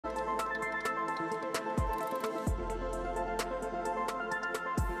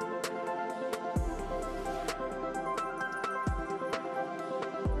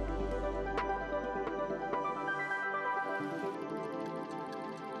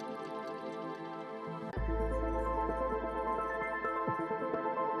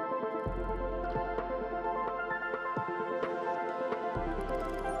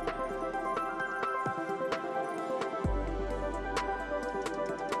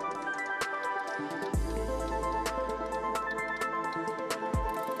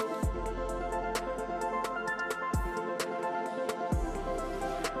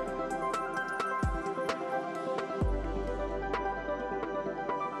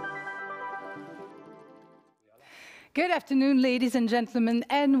Good afternoon, ladies and gentlemen,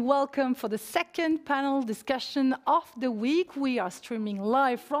 and welcome for the second panel discussion of the week. We are streaming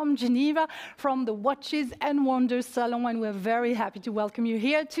live from Geneva, from the Watches and Wonders Salon, and we're very happy to welcome you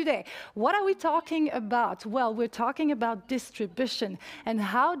here today. What are we talking about? Well, we're talking about distribution and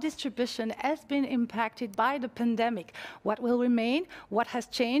how distribution has been impacted by the pandemic. What will remain? What has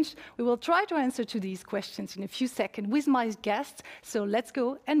changed? We will try to answer to these questions in a few seconds with my guests, so let's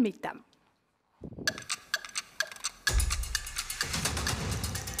go and meet them.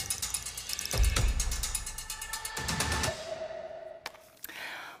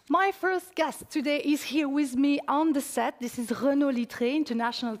 My first guest today is here with me on the set. This is Renaud Litré,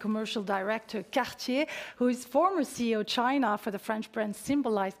 International Commercial Director, Cartier, who is former CEO China for the French brand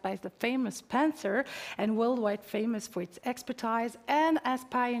symbolized by the famous Panzer and worldwide famous for its expertise and as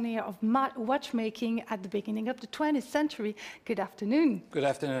pioneer of watchmaking at the beginning of the 20th century. Good afternoon. Good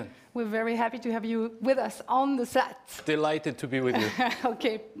afternoon. We're very happy to have you with us on the set. Delighted to be with you.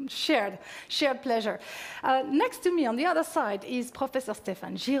 Okay, shared pleasure. Next to me on the other side is Professor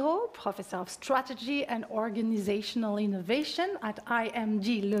Stéphane Girod, Professor of Strategy and Organizational Innovation at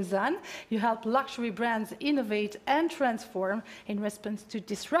IMD Lausanne. You help luxury brands innovate and transform in response to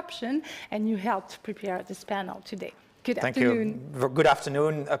disruption, and you helped prepare this panel today. Good afternoon. Thank you. Good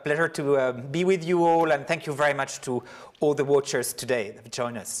afternoon. A pleasure to be with you all, and thank you very much to all the watchers today that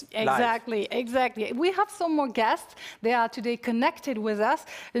join us Exactly. We have some more guests. They are today connected with us.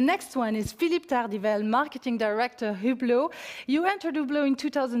 The next one is Philippe Tardivel, Marketing Director, Hublot. You entered Hublot in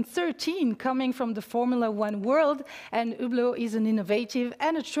 2013, coming from the Formula One world, and Hublot is an innovative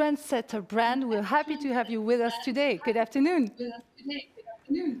and a trendsetter brand. We're happy to have you with us today. Good afternoon.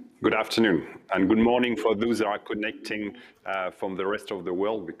 Good afternoon, and good morning for those who are connecting from the rest of the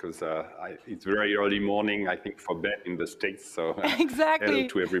world, because it's very early morning, I think, for Ben in the States, so exactly. Hello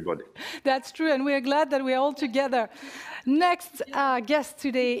to everybody. That's true, and we're glad that we're all together. Next guest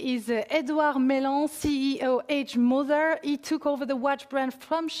today is Edouard Meylan, CEO H. Moser. He took over the watch brand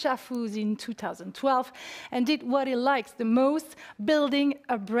from Chafouz in 2012 and did what he likes the most, building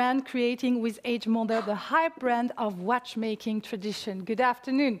a brand, creating with H. Moser the high brand of watchmaking tradition. Good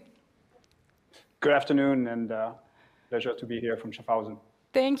afternoon. Good afternoon, and pleasure to be here from Schaffhausen.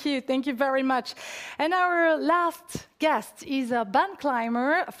 Thank you very much. And our last guest is Ben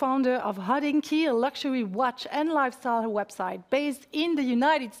Clymer, founder of Hodinkee, a luxury watch and lifestyle website based in the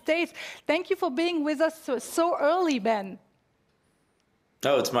United States. Thank you for being with us so early, Ben.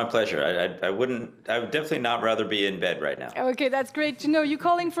 Oh, it's my pleasure. I would definitely not rather be in bed right now. Okay, that's great to know. You're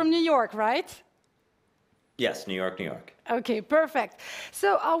calling from New York, right? Yes, New York, New York. Okay, perfect.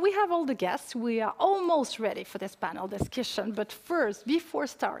 So we have all the guests. We are almost ready for this panel discussion. But first, before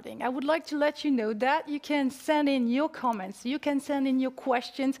starting, I would like to let you know that you can send in your comments, you can send in your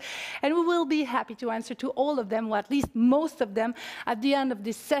questions, and we will be happy to answer to all of them, or at least most of them, at the end of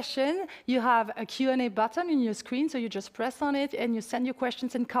this session. You have a Q&A button on your screen, so you just press on it and you send your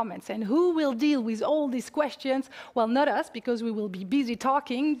questions and comments. And who will deal with all these questions? Well, not us, because we will be busy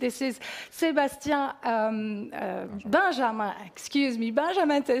talking. This is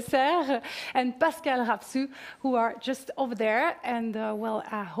Benjamin Tesser and Pascal Rapsou, who are just over there. And well,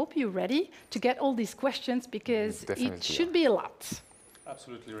 I hope you're ready to get all these questions, because it should be a lot.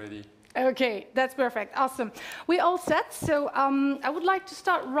 Absolutely ready. Okay, that's perfect. Awesome. We all set. So I would like to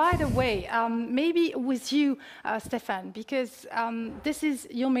start right away, maybe with you, Stéphane, because this is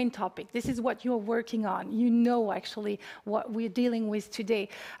your main topic. This is what you're working on. You know, actually, what we're dealing with today.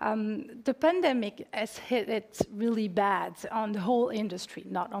 The pandemic has hit it really bad on the whole industry,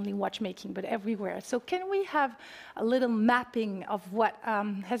 not only watchmaking, but everywhere. So can we have a little mapping of what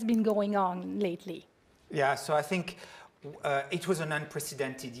has been going on lately? Yeah, so I think it was an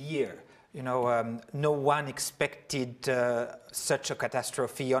unprecedented year. You know, no one expected such a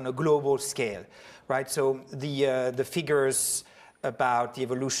catastrophe on a global scale, right? So the figures about the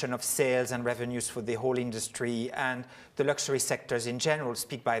evolution of sales and revenues for the whole industry and the luxury sectors in general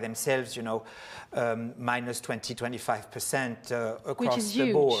speak by themselves, you know, minus 20–25% across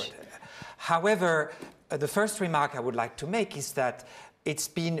the board. However, the first remark I would like to make is that it's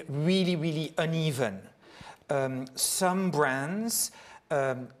been really, really uneven. Some brands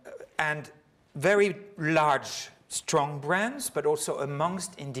and very large, strong brands, but also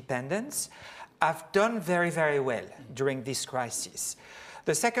amongst independents, have done very, very well during this crisis.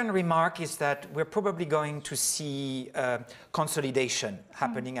 The second remark is that we're probably going to see consolidation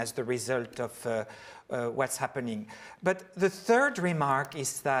happening as the result of what's happening. But the third remark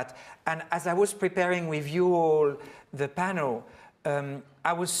is that, and as I was preparing with you all the panel,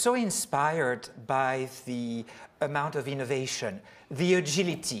 I was so inspired by the amount of innovation, the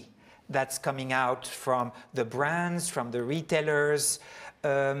agility that's coming out from the brands, from the retailers.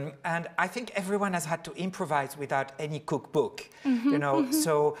 And I think everyone has had to improvise without any cookbook, you know.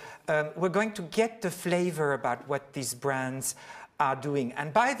 So we're going to get the flavor about what these brands are doing.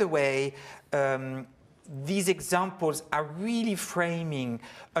 And by the way, these examples are really framing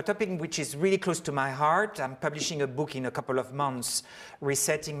a topic which is really close to my heart. I'm publishing a book in a couple of months,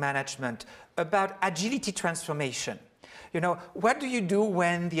 Resetting Management, about agility transformation. You know, what do you do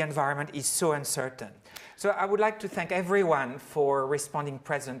when the environment is so uncertain? So I would like to thank everyone for responding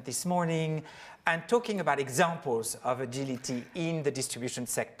present this morning and talking about examples of agility in the distribution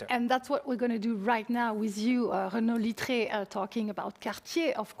sector. And that's what we're going to do right now with you, Renaud, Litré, talking about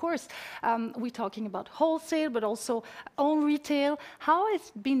Cartier, of course. We're talking about wholesale, but also own retail. How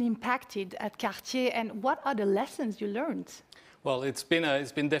has it been impacted at Cartier, and what are the lessons you learned? Well, it's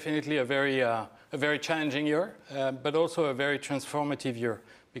been definitely a very challenging year, but also a very transformative year.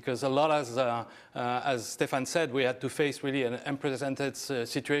 Because a lot, as Stéphane said, we had to face really an unprecedented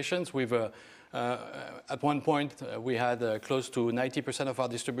situations. We've, at one point, we had close to 90% of our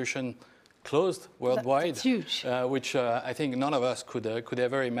distribution closed worldwide. That's huge. Which I think none of us could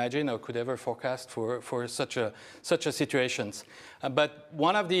ever imagine or could ever forecast for such a situations. But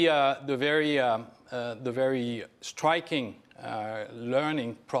one of the very striking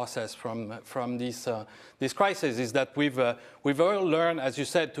learning process from this crisis is that we've all learned, as you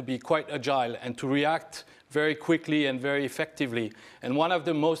said, to be quite agile and to react very quickly and very effectively. And one of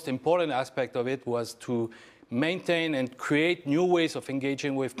the most important aspects of it was to maintain and create new ways of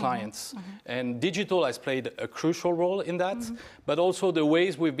engaging with clients. And digital has played a crucial role in that, but also the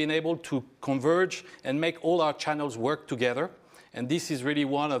ways we've been able to converge and make all our channels work together. And this is really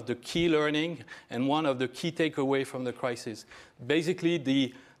one of the key learning and one of the key takeaways from the crisis. Basically,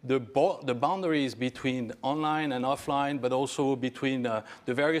 the boundaries between online and offline, but also between the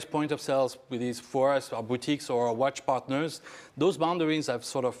various point of sales with these, for us, our boutiques or our watch partners, those boundaries have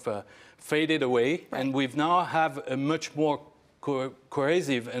sort of faded away. Right. And we've now have a much more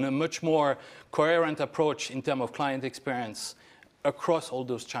cohesive and a much more coherent approach in terms of client experience across all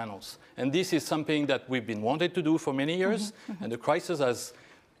those channels. And this is something that we've been wanting to do for many years, and the crisis has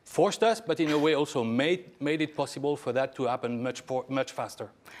forced us, but in a way also made it possible for that to happen much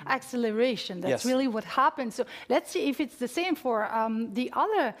faster. Acceleration, that's really what happened. So let's see if it's the same for the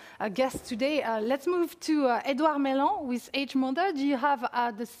other guests today. Let's move to Edouard Meylan with H. Moser. Do you have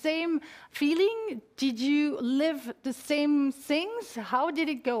the same feeling? Did you live the same things? How did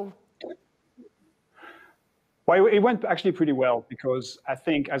it go? Well, it went actually pretty well, because I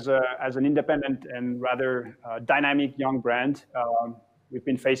think as an independent and rather dynamic young brand, we've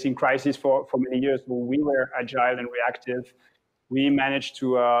been facing crises for many years. But we were agile and reactive. We managed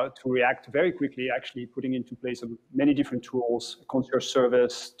to react very quickly, actually putting into place many different tools, concierge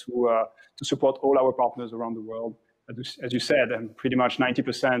service to support all our partners around the world. As you said, and pretty much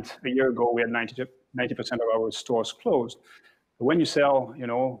 90%, a year ago, we had 90% of our stores closed. When you sell, you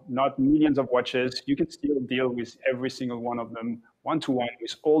know, not millions of watches, you can still deal with every single one of them one-to-one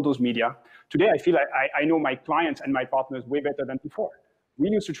with all those media. Today, I feel like I know my clients and my partners way better than before. We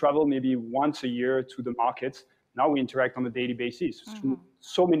used to travel maybe once a year to the markets. Now we interact on a daily basis through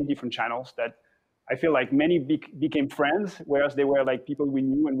so many different channels that I feel like many became friends, whereas they were like people we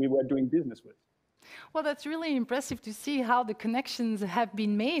knew and we were doing business with. Well, that's really impressive to see how the connections have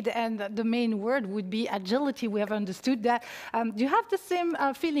been made, and the main word would be agility. We have understood that. Do you have the same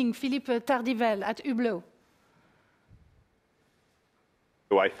feeling, Philippe Tardivel at Hublot?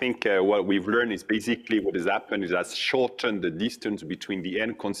 So I think what we've learned is basically what has happened is has shortened the distance between the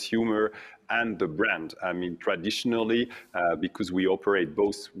end consumer and the brand. I mean, traditionally, because we operate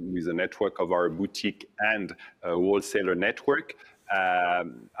both with a network of our boutique and a wholesaler network,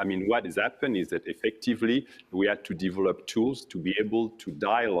 I mean, what has happened is that effectively we had to develop tools to be able to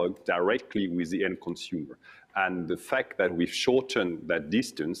dialogue directly with the end consumer. And the fact that we've shortened that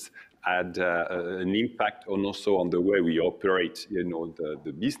distance had an impact also on the way we operate, you know,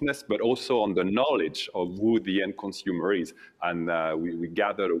 the business, but also on the knowledge of who the end consumer is. And we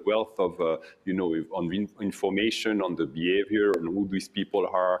gathered a wealth of, you know, information on the behavior and who these people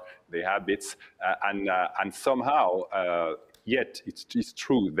are, their habits, and somehow. Yet it's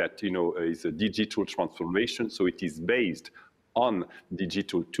true that, you know, it's a digital transformation, so it is based on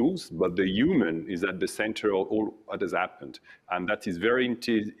digital tools, but the human is at the center of all what has happened. And that is very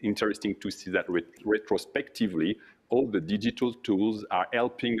interesting to see that retrospectively, all the digital tools are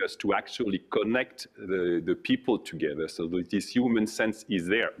helping us to actually connect the people together, so that this human sense is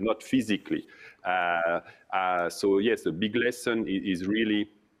there, not physically. So yes, the big lesson is really,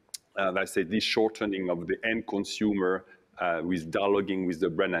 I say, this shortening of the end consumer with dialoguing with the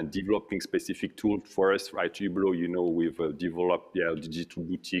brand and developing specific tools for us, right? Hublot, you know, we've developed digital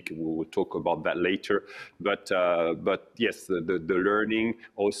boutique. We will talk about that later. But yes, the learning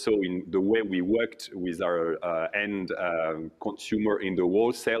also in the way we worked with our end consumer in the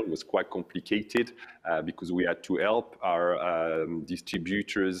wholesale was quite complicated because we had to help our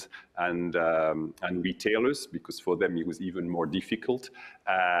distributors and retailers, because for them it was even more difficult.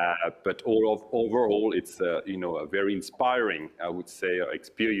 But overall, it's a very inspiring, I would say,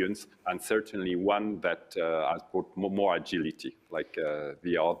 experience, and certainly one that has brought more agility, like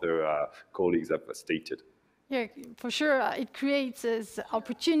the other colleagues have stated. Yeah, for sure. It creates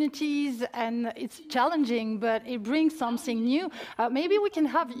opportunities, and it's challenging, but it brings something new. Maybe we can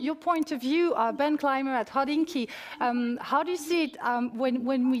have your point of view, Ben Clymer at Hodinkee. How do you see it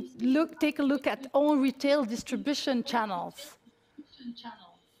when we take a look at all retail distribution channels?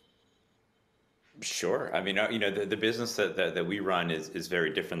 Sure. I mean, the business that we run is very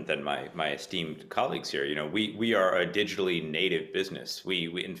different than my esteemed colleagues here. You know, we are a digitally native business.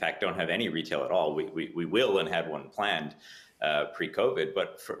 We in fact don't have any retail at all. We will and had one planned pre-COVID.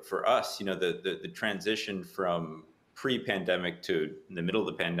 But for us, you know, the transition from pre-pandemic to the middle of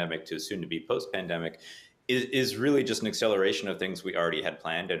the pandemic to soon to be post-pandemic is really just an acceleration of things we already had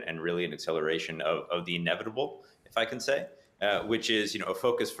planned, and really an acceleration of the inevitable, if I can say. Which is, you know, a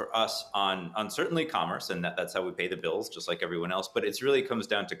focus for us on certainly commerce, and that's how we pay the bills, just like everyone else. But it really comes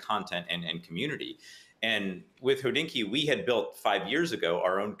down to content and community. And with Hodinkee, we had built 5 years ago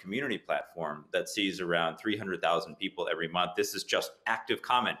our own community platform that sees around 300,000 people every month. This is just active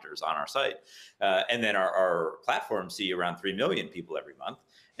commenters on our site. And then our platforms see around 3 million people every month.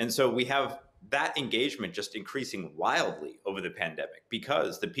 And so we have that engagement just increasing wildly over the pandemic,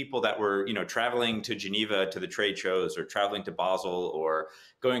 because the people that were, you know, traveling to Geneva to the trade shows, or traveling to Basel, or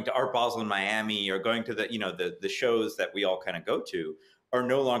going to Art Basel in Miami, or going to the shows that we all kind of go to, are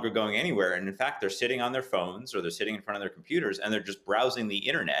no longer going anywhere. And in fact, they're sitting on their phones, or they're sitting in front of their computers, and they're just browsing the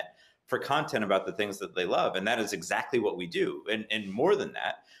internet for content about the things that they love. And that is exactly what we do. And more than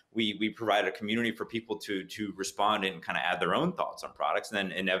that, we provide a community for people to respond and kind of add their own thoughts on products, and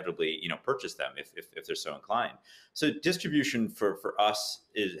then inevitably, you know, purchase them if they're so inclined. So distribution for us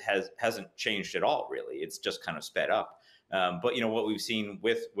hasn't changed at all, really. It's just kind of sped up. But, you know, what we've seen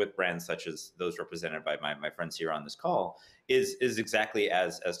with brands such as those represented by my friends here on this call is exactly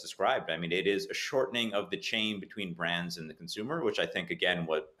as described. I mean, it is a shortening of the chain between brands and the consumer, which I think, again,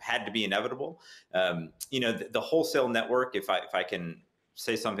 what had to be inevitable. You know, the wholesale network, if I can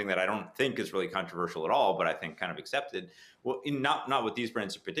say something that I don't think is really controversial at all, but I think kind of accepted, well, not with these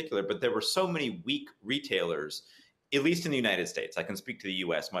brands in particular, but there were so many weak retailers, at least in the United States. I can speak to the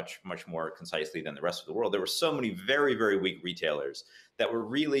US much more concisely than the rest of the world. There were so many very, very weak retailers that were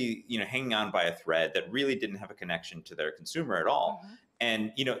really, you know, hanging on by a thread, that really didn't have a connection to their consumer at all. Mm-hmm.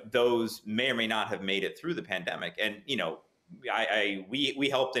 And, you know, those may or may not have made it through the pandemic. And, you know, we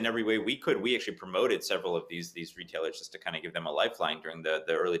helped in every way we could. We actually promoted several of these retailers just to kind of give them a lifeline during the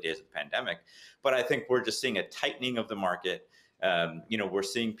early days of the pandemic. But I think we're just seeing a tightening of the market. You know, we're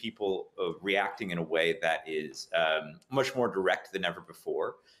seeing people reacting in a way that is much more direct than ever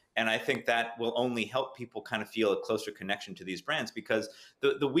before. And I think that will only help people kind of feel a closer connection to these brands, because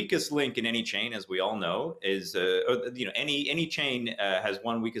the weakest link in any chain, as we all know, is, you know, any chain has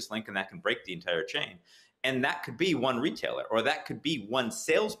one weakest link, and that can break the entire chain. And that could be one retailer, or that could be one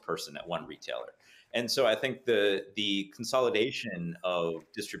salesperson at one retailer. And so I think the consolidation of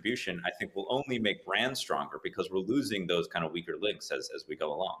distribution, I think, will only make brands stronger, because we're losing those kind of weaker links as we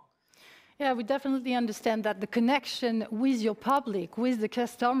go along. Yeah, we definitely understand that the connection with your public, with the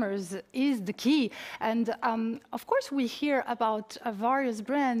customers, is the key. And of course, we hear about various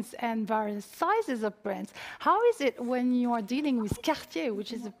brands and various sizes of brands. How is it when you are dealing with Cartier,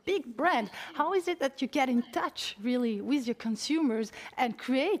 which is a big brand? How is it that you get in touch really with your consumers and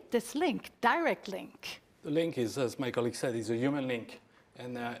create this link, direct link? The link is, as my colleague said, is a human link.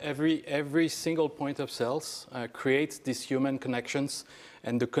 And every single point of sales creates these human connections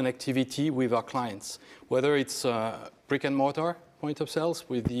and the connectivity with our clients, whether it's brick and mortar point of sales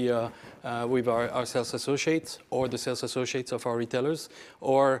with our sales associates, or the sales associates of our retailers,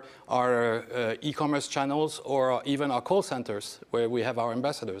 or our e-commerce channels, or even our call centers where we have our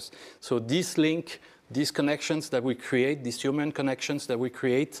ambassadors. So this link, these connections that we create, these human connections that we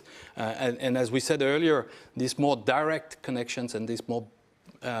create, and as we said earlier, these more direct connections and these more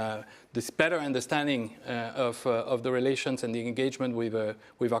this better understanding of the relations and the engagement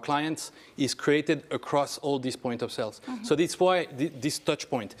with our clients is created across all these point of sales. So that's why this touch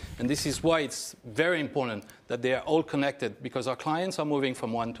point, and this is why it's very important that they are all connected, because our clients are moving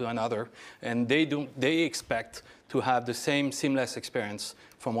from one to another, and they expect to have the same seamless experience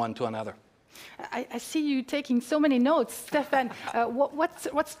from one to another. I see you taking so many notes, Stéphane.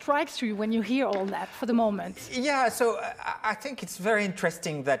 What strikes you when you hear all that for the moment? Yeah, so I think it's very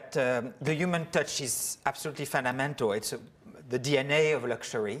interesting that the human touch is absolutely fundamental. It's the DNA of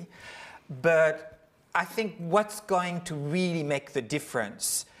luxury. But I think what's going to really make the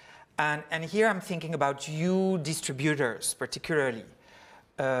difference, and here I'm thinking about you distributors particularly,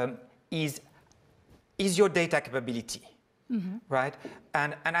 is your data capability. Right?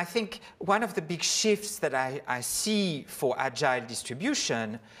 And I think one of the big shifts that I see for agile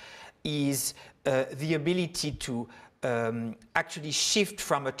distribution is the ability to actually shift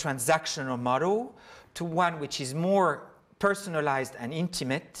from a transactional model to one which is more personalized and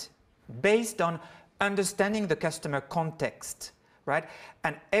intimate, based on understanding the customer context, right?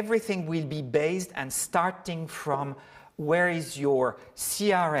 And everything will be based and starting from where is your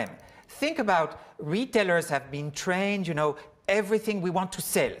CRM. Think about retailers have been trained, everything we want to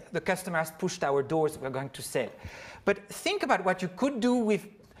sell. The customer has pushed our doors, we're going to sell. But think about what you could do with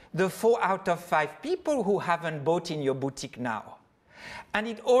the 4 out of 5 people who haven't bought in your boutique now. And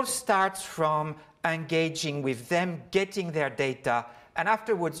it all starts from engaging with them, getting their data, and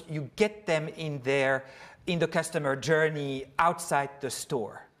afterwards you get them in the customer journey outside the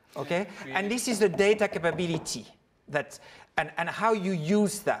store, okay? And this is the data capability and how you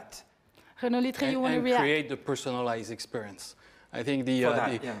use that. Renaud, Litré, you want to react? And create the personalized experience. I think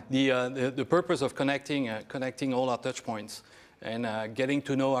the purpose of connecting all our touch points and getting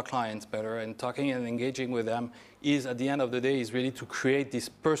to know our clients better and talking and engaging with them is, at the end of the day, is really to create this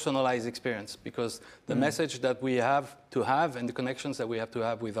personalized experience, because the message that we have to have and the connections that we have to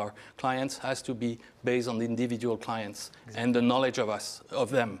have with our clients has to be based on the individual clients and the knowledge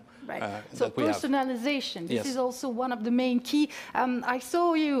of them. Right. So personalization, this is also one of the main key. I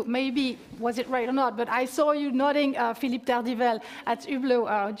saw you, maybe, was it right or not, but I saw you nodding, Philippe Tardivel at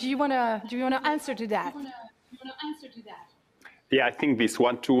Hublot. Do you want to answer to that? Yeah, I think this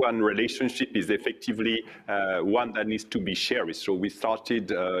one-to-one relationship is effectively one that needs to be shared. So we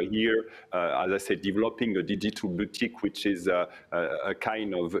started here, as I said, developing a digital boutique, which is a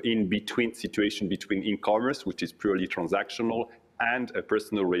kind of in-between situation between e-commerce, which is purely transactional, and a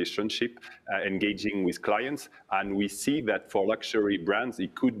personal relationship, engaging with clients. And we see that for luxury brands,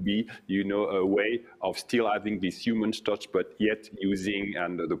 it could be, a way of still having this human touch, but yet using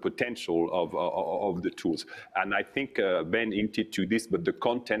the potential of the tools. And I think Ben hinted to this, but the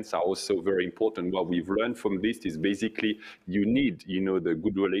contents are also very important. What we've learned from this is basically you need, the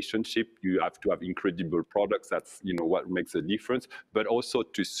good relationship. You have to have incredible products. That's, what makes a difference. But also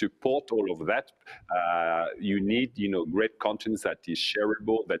to support all of that, you need, great contents that is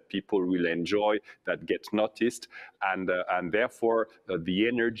shareable, that people will enjoy, that gets noticed, and therefore the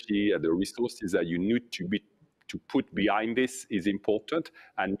energy, the resources that you need to put behind this is important.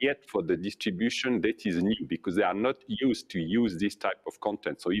 And yet for the distribution, that is new, because they are not used to use this type of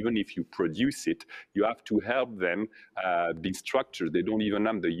content. So even if you produce it, you have to help them be structured. They don't even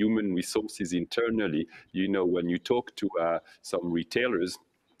have the human resources internally. When you talk to some retailers,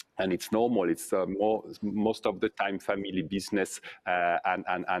 and it's normal, it's most of the time family business,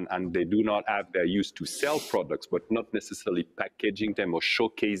 and they do not have, they're used to sell products, but not necessarily packaging them or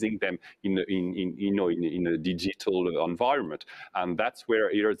showcasing them in a digital environment. And that's where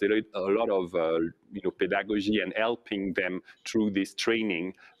there's a lot of pedagogy and helping them through this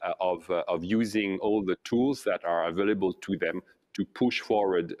training of using all the tools that are available to them to push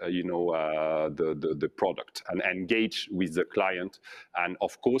forward, the product and engage with the client. And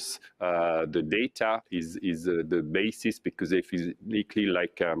of course, the data is the basis, because if it's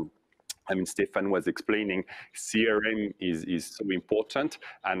like Stéphane was explaining, CRM is so important.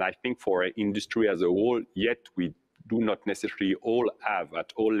 And I think for an industry as a whole, yet we do not necessarily all have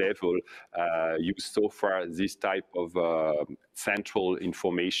at all level used so far this type of central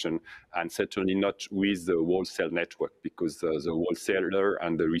information, and certainly not with the wholesale network, because the wholesaler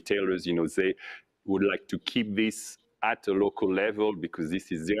and the retailers, they would like to keep this at a local level, because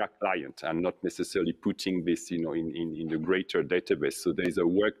this is their client, and not necessarily putting this in the greater database. So there is a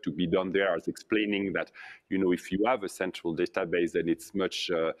work to be done there, as explaining that if you have a central database, then it's much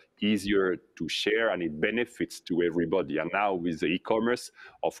easier to share, and it benefits to everybody. And now with the e-commerce,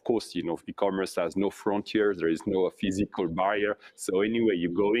 of course, e-commerce has no frontiers, there is no physical barrier. So anyway,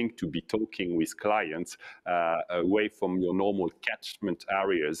 you're going to be talking with clients away from your normal catchment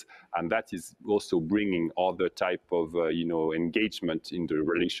areas, and that is also bringing other type of engagement in the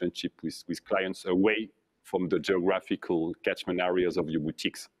relationship with clients away from the geographical catchment areas of your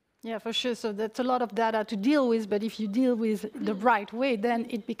boutiques. Yeah, for sure. So that's a lot of data to deal with, but if you deal with the right way, then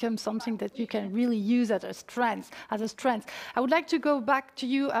it becomes something that you can really use as a strength. I would like to go back to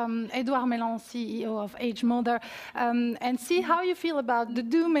you, Edouard Meylan, CEO of Moser, and see how you feel about the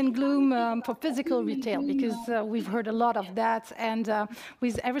doom and gloom for physical retail, because we've heard a lot of that, and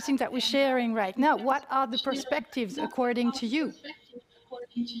with everything that we're sharing right now, what are the perspectives according to you?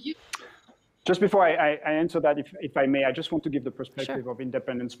 Just before I answer that, if I may, I just want to give the perspective of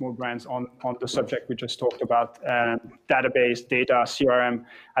independent small brands on the subject we just talked about, database, data, CRM.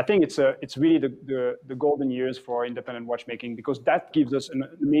 I think it's really the golden years for independent watchmaking, because that gives us an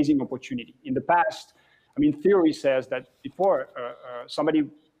amazing opportunity. In the past, I mean, theory says that before somebody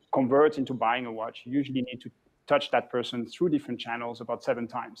converts into buying a watch, you usually need to touch that person through different channels about 7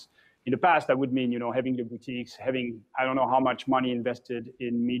 times. In the past, that would mean, having your boutiques, having, I don't know how much money invested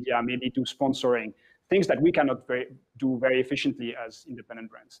in media, maybe do sponsoring, things that we cannot do very efficiently as independent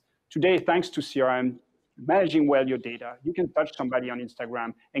brands. Today, thanks to CRM, managing well your data, you can touch somebody on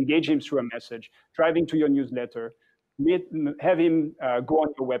Instagram, engage him through a message, driving to your newsletter, have him go on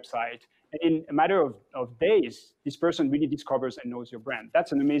your website. And in a matter of days, this person really discovers and knows your brand.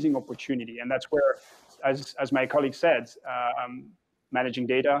 That's an amazing opportunity. And that's where, as my colleague said, managing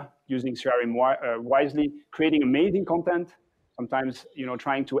data, using CRM wisely, creating amazing content, sometimes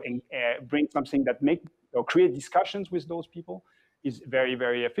trying to bring something that create discussions with those people is very,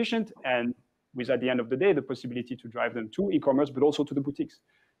 very efficient, and with, at the end of the day, the possibility to drive them to e-commerce, but also to the boutiques.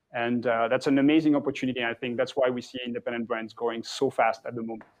 And that's an amazing opportunity, and I think that's why we see independent brands going so fast at the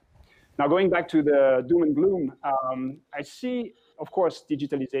moment. Now, going back to the doom and gloom, I see, of course,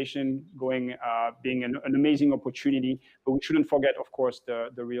 digitalization being an amazing opportunity, but we shouldn't forget, of course,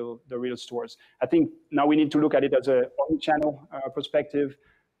 the real stores. I think now we need to look at it as an omni-channel perspective.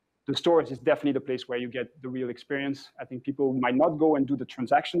 The stores is definitely the place where you get the real experience. I think people might not go and do the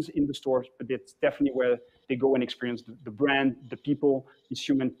transactions in the stores, but it's definitely where they go and experience the brand, the people, this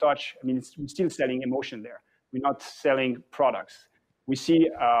human touch. I mean, we're still selling emotion there. We're not selling products. We see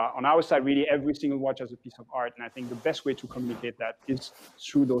on our side really every single watch as a piece of art, and I think the best way to communicate that is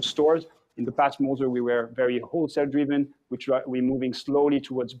through those stores. In the past, Moser, we were very wholesale driven, which we're moving slowly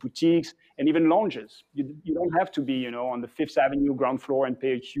towards boutiques and even lounges. You don't have to be on the 5th Avenue ground floor and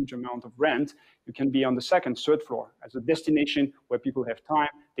pay a huge amount of rent. You can be on the 2nd, 3rd floor as a destination where people have time,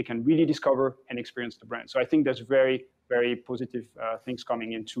 they can really discover and experience the brand. So I think there's very, very positive things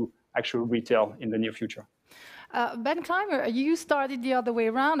coming into actual retail in the near future. Ben Clymer, you started the other way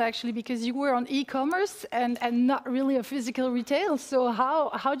around, actually, because you were on e-commerce and not really a physical retail. So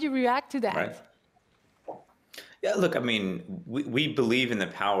how do you react to that? Right. Yeah, look, I mean, we believe in the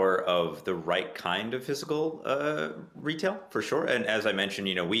power of the right kind of physical retail, for sure. And as I mentioned,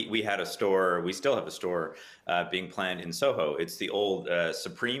 we had a store, we still have a store being planned in Soho. It's the old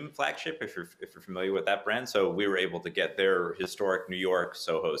Supreme flagship, if you're familiar with that brand. So we were able to get their historic New York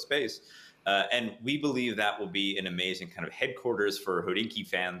Soho space. And we believe that will be an amazing kind of headquarters for Hodinkee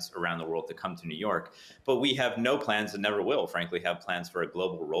fans around the world to come to New York. But we have no plans, and never will, frankly, have plans for a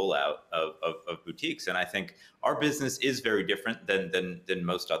global rollout of boutiques. And I think our business is very different than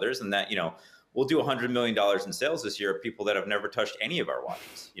most others, in that, we'll do $100 million in sales this year of people that have never touched any of our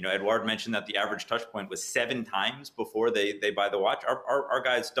watches. Edouard mentioned that the average touch point was 7 times before they buy the watch. Our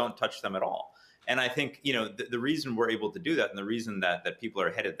guys don't touch them at all. And I think, the reason we're able to do that, and the reason that people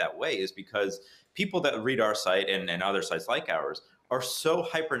are headed that way, is because people that read our site and other sites like ours are so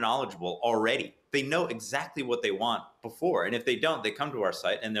hyper knowledgeable already. They know exactly what they want before. And if they don't, they come to our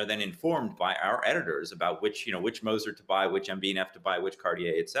site and they're then informed by our editors about which Moser to buy, which MB&F to buy, which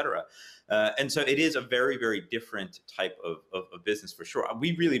Cartier, et cetera. And so it is a very, very different type of business, for sure.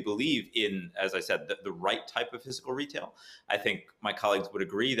 We really believe in, as I said, the right type of physical retail. I think my colleagues would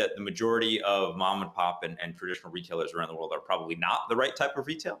agree that the majority of mom and pop and traditional retailers around the world are probably not the right type of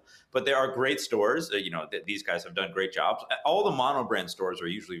retail, but there are great stores. These guys have done great jobs. All the mono brand stores are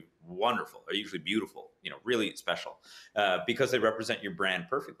usually wonderful, are usually beautiful, really special, because they represent your brand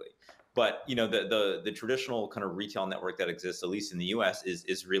perfectly. But the traditional kind of retail network that exists, at least in the US,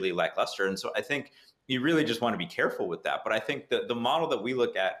 is really lackluster. And so I think you really just want to be careful with that. But I think the model that we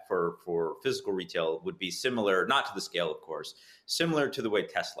look at for physical retail would be similar, not to the scale, of course, similar to the way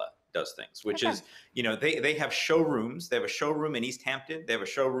Tesla does things, which is, you know, they have showrooms. They have a showroom in East Hampton. They have a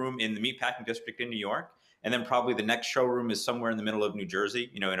showroom in the Meatpacking District in New York. And then probably the next showroom is somewhere in the middle of New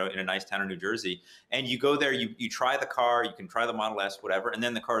Jersey, you know, in a nice town of New Jersey. And you go there, you try the car, you can try the Model S, whatever, and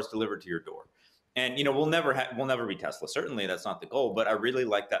then the car is delivered to your door. And, you know, we'll never be Tesla. Certainly that's not the goal, but I really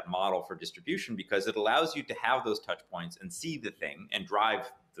like that model for distribution because it allows you to have those touch points and see the thing and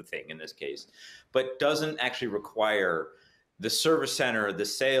drive the thing in this case, but doesn't actually require the service center, the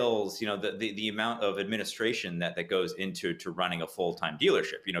sales, you know, the amount of administration that goes into running a full-time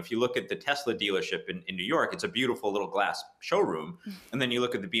dealership. You know, if you look at the Tesla dealership in New York, it's a beautiful little glass showroom. And then you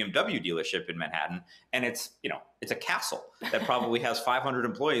look at the BMW dealership in Manhattan, and it's, you know, it's a castle that probably has 500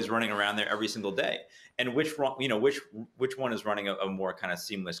 employees running around there every single day. And which one is running a more kind of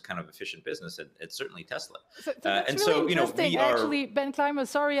seamless, kind of efficient business? It's certainly Tesla. So you know, actually, Ben Clymer,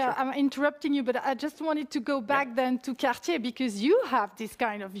 sorry, sure. I'm interrupting you, but I just wanted to go back then to Cartier because you have this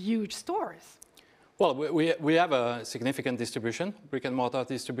kind of huge stores. Well, we have a significant distribution, brick and mortar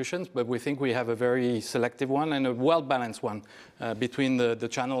distributions, but we think we have a very selective one and a well-balanced one between the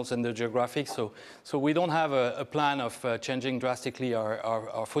channels and the geographics. So we don't have a plan of changing drastically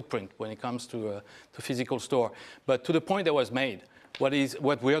our footprint when it comes to physical store. But to the point that was made,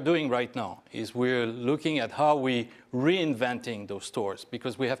 what we are doing right now is we're looking at how we reinventing those stores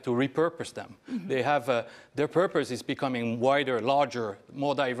because we have to repurpose them. They have their purpose is becoming wider, larger,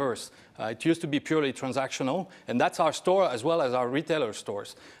 more diverse. It used to be purely transactional, and that's our store as well as our retailer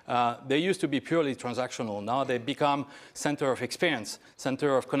stores. They used to be purely transactional. Now they become center of experience,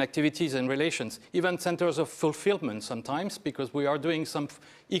 center of connectivities and relations, even centers of fulfillment sometimes because we are doing some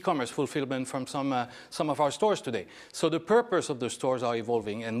e-commerce fulfillment from some of our stores today. So the purpose of the stores are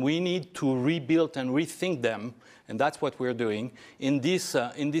evolving, and we need to rebuild and rethink them. And that's what we're doing in this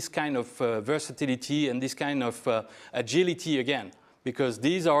kind of versatility and this kind of agility again, because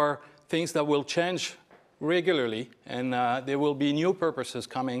these are things that will change regularly, and there will be new purposes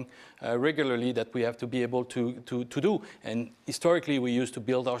coming regularly that we have to be able to do. And historically, we used to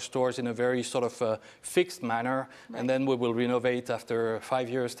build our stores in a very sort of fixed manner, and then we will renovate after 5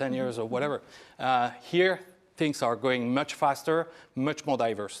 years, 10 years, or whatever. Here, things are going much faster, much more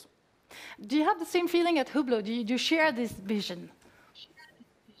diverse. Do you have the same feeling at Hublot? Do you share this vision?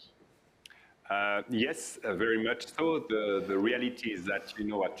 Yes, very much so. The reality is that, you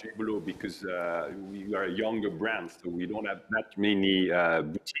know, at Hublot, because we are a younger brand, so we don't have that many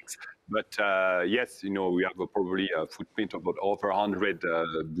boutiques. But yes, you know, we have probably a footprint of about over 100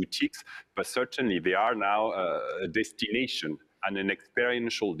 boutiques, but certainly they are now a destination and an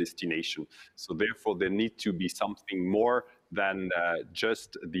experiential destination. So therefore, there need to be something more than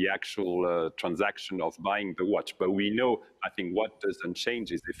just the actual transaction of buying the watch. But we know, I think what doesn't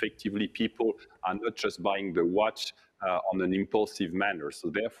change is effectively people are not just buying the watch on an impulsive manner. So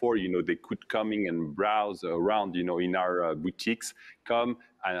therefore, you know, they could come in and browse around, you know, in our boutiques, come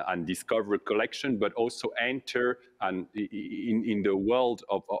and discover a collection, but also enter in the world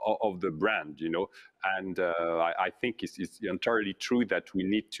of the brand, you know. And I think it's entirely true that we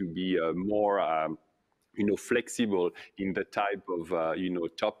need to be more you know, flexible in the type of, you know,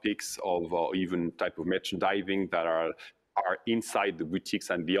 topics of even type of merchandising that are inside the boutiques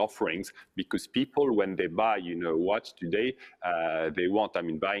and the offerings, because people, when they buy, you know, watch today, they want, I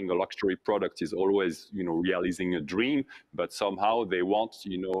mean, buying a luxury product is always, you know, realizing a dream, but somehow they want,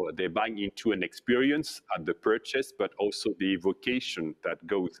 you know, they're buying into an experience at the purchase, but also the evocation that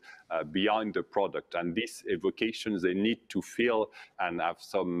goes behind the product. And these evocations, they need to feel and have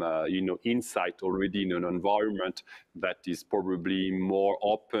some, you know, insight already in an environment that is probably more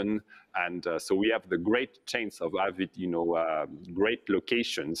open. And so we have the great chance of having, you know, great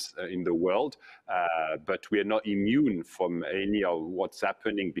locations in the world, but we are not immune from any of what's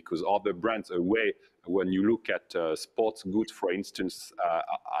happening because other brands away. When you look at sports goods, for instance,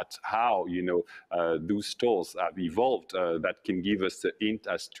 at how, you know, those stores have evolved, that can give us a hint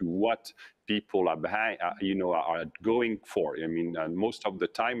as to what people are behind, you know, are going for. I mean, most of the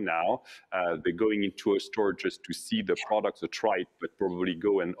time now, they're going into a store just to see the products or try it, but probably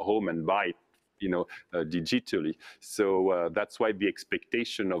go home and buy it, you know, digitally. So that's why the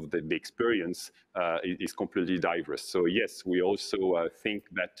expectation of the experience is completely diverse. So yes, we also think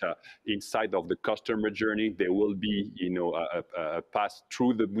that inside of the customer journey, there will be, you know, a pass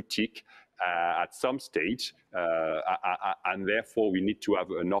through the boutique at some stage, and therefore we need to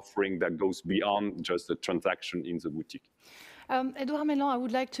have an offering that goes beyond just the transaction in the boutique. Edouard, Mélanie, I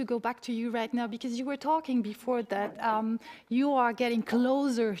would like to go back to you right now because you were talking before that you are getting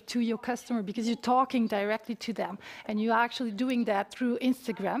closer to your customer because you're talking directly to them, and you're actually doing that through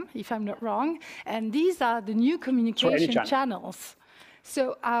Instagram, if I'm not wrong. And these are the new communication channels.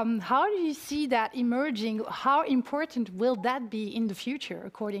 So how do you see that emerging? How important will that be in the future,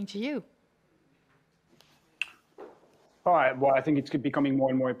 according to you? All right. Well, I think it's becoming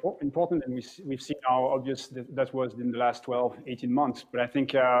more and more important, and we've seen how obvious that was in the last 12, 18 months. But I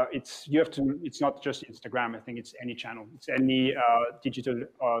think it's not just Instagram. I think it's any channel. It's any digital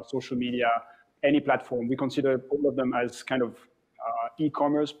social media, any platform. We consider all of them as kind of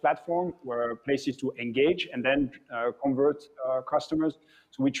e-commerce platform, where places to engage and then convert customers.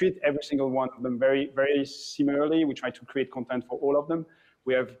 So we treat every single one of them very, very similarly. We try to create content for all of them.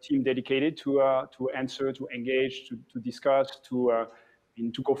 We have a team dedicated to answer, to engage, to discuss, to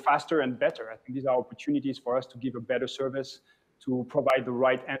go faster and better. I think these are opportunities for us to give a better service, to provide the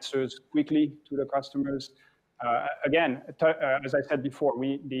right answers quickly to the customers. Again, as I said before,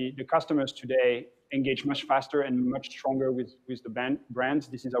 the customers today engage much faster and much stronger with the brands.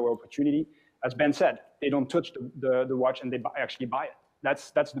 This is our opportunity. As Ben said, they don't touch the watch and they actually buy it.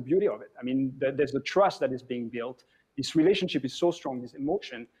 That's the beauty of it. I mean, there's the trust that is being built. This relationship is so strong. This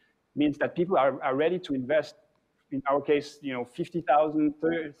emotion means that people are ready to invest. In our case, 50,000,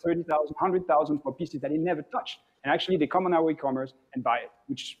 30,000, 100,000 for pieces that they never touched. And actually, they come on our e-commerce and buy it,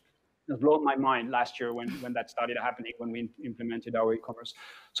 which has blown my mind last year when that started happening, when we implemented our e-commerce.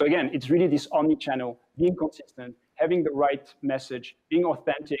 So again, it's really this omni-channel, being consistent, having the right message, being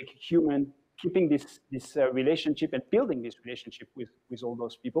authentic, human, keeping this relationship and building this relationship with all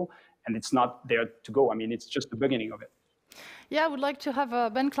those people. And it's not there to go. I mean, it's just the beginning of it. Yeah, I would like to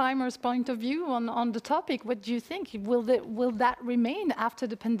have Ben Clymer's point of view on the topic. What do you think? Will that remain after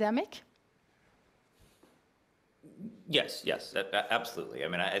the pandemic? Yes, absolutely. I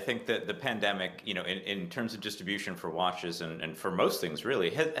mean, I think that the pandemic, in terms of distribution for watches and for most things really,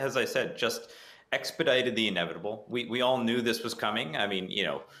 has, as I said, just expedited the inevitable. We all knew this was coming. I mean,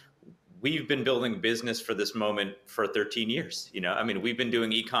 we've been building business for this moment for 13 years. I mean, we've been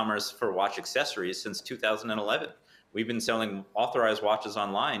doing e-commerce for watch accessories since 2011. We've been selling authorized watches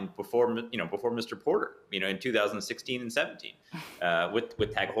online before Mr. Porter, in 2016 and 17,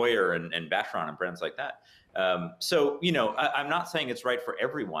 with Tag Heuer and Vacheron and brands like that. So, I'm not saying it's right for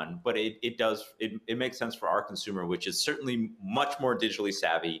everyone, but it makes sense for our consumer, which is certainly much more digitally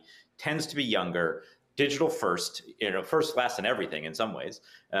savvy, tends to be younger, digital first, first, last, and everything in some ways.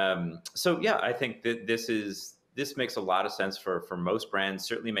 So yeah, I think that this makes a lot of sense for most brands.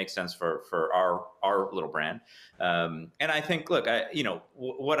 Certainly makes sense for our little brand. And I think, look,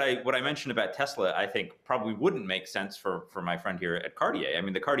 what I mentioned about Tesla, I think probably wouldn't make sense for my friend here at Cartier. I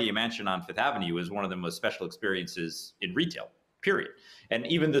mean, the Cartier mansion on Fifth Avenue is one of the most special experiences in retail, period. And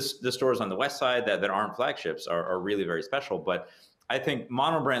even the stores on the West Side that aren't flagships are really very special. But I think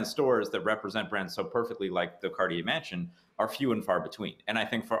monobrand stores that represent brands so perfectly like the Cartier mansion are few and far between. And I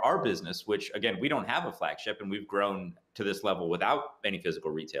think for our business, which again, we don't have a flagship and we've grown to this level without any physical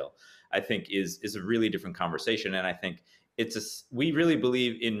retail, I think is a really different conversation. And I think we really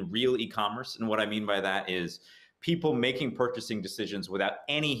believe in real e-commerce. And what I mean by that is people making purchasing decisions without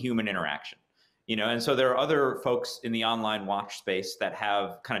any human interaction. And so there are other folks in the online watch space that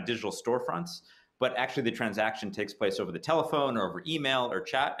have kind of digital storefronts, but actually the transaction takes place over the telephone or over email or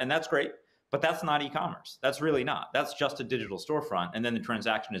chat, and that's great, but that's not e-commerce. That's really not. That's just a digital storefront, and then the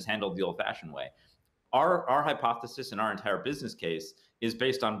transaction is handled the old-fashioned way. Our hypothesis and our entire business case is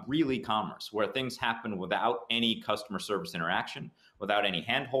based on real e-commerce, where things happen without any customer service interaction, without any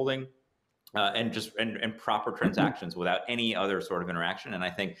hand-holding, and proper transactions without any other sort of interaction. And I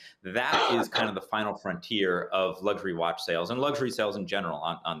think that is kind of the final frontier of luxury watch sales and luxury sales in general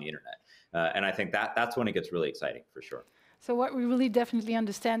on the internet. And I think that's when it gets really exciting, for sure. So what we really definitely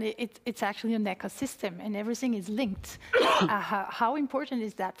understand, it's actually an ecosystem and everything is linked. How important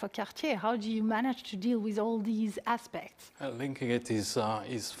is that for Cartier? How do you manage to deal with all these aspects? Linking it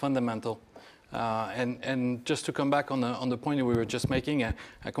is fundamental. And just to come back on the point we were just making,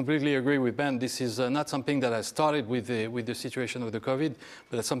 I completely agree with Ben. This is not something that has started with the situation of the COVID,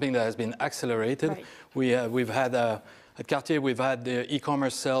 but it's something that has been accelerated. Right. We've had at Cartier, we've had the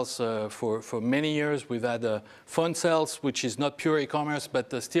e-commerce sales for many years. We've had phone sales, which is not pure e-commerce,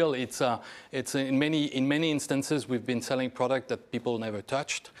 but still, it's in many instances we've been selling product that people never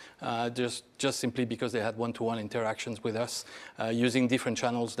touched, just simply because they had one-to-one interactions with us, using different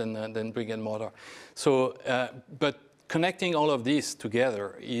channels than brick and mortar. So, but connecting all of this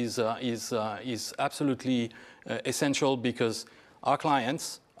together is absolutely essential, because our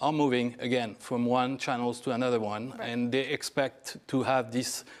clients are moving, again, from one channel to another one, right, and they expect to have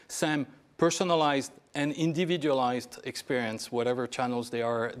this same personalized and individualized experience, whatever channels they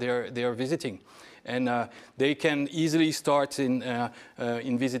are visiting. and they can easily start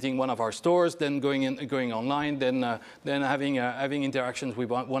in visiting one of our stores, then going online, then having interactions with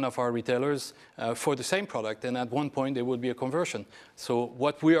one of our retailers for the same product, and at one point there will be a conversion. So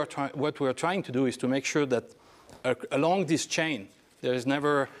what we are trying to do is to make sure that along this chain there's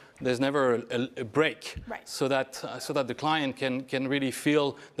never a break, right. so that the client can really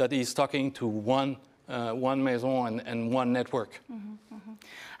feel that he's talking to one maison and one network. Mm-hmm, mm-hmm.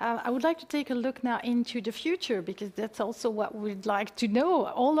 I would like to take a look now into the future, because that's also what we'd like to know,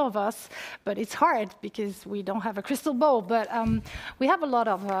 all of us, but it's hard because we don't have a crystal ball. But we have a lot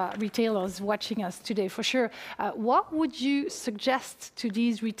of retailers watching us today, for sure. What would you suggest to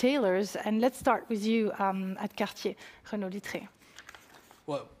these retailers? And let's start with you at Cartier, Renaud Litré.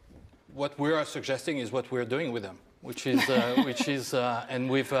 Well, what we are suggesting is what we're doing with them, which is and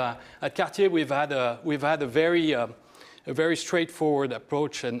we've at Cartier we've had a very straightforward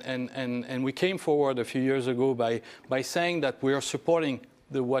approach, and we came forward a few years ago by saying that we are supporting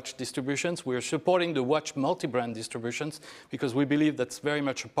the watch distributions, we are supporting the watch multi-brand distributions, because we believe that's very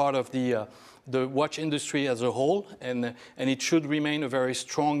much a part of the watch industry as a whole, and it should remain a very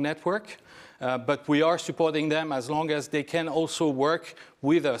strong network. But we are supporting them as long as they can also work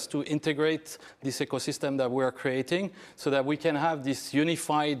with us to integrate this ecosystem that we are creating, so that we can have this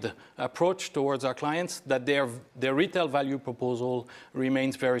unified approach towards our clients, that their retail value proposal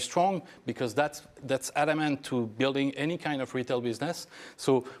remains very strong, because that's adamant to building any kind of retail business.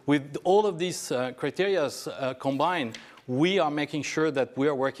 So with all of these criteria combined, we are making sure that we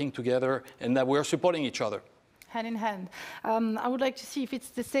are working together and that we are supporting each other. Hand in hand. I would like to see if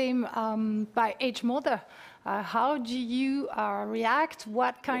it's the same by age model. How do you react?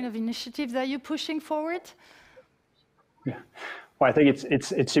 What kind of initiatives are you pushing forward? Yeah. Well, I think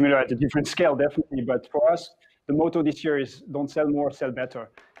it's similar at a different scale, definitely. But for us, the motto this year is don't sell more, sell better.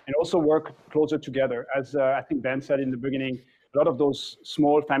 And also work closer together. As I think Ben said in the beginning, a lot of those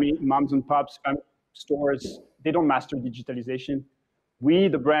small family moms and pops stores, they don't master digitalization. We,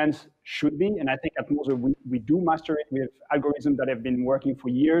 the brands, should be, and I think at Moser we do master it. We have algorithms that have been working for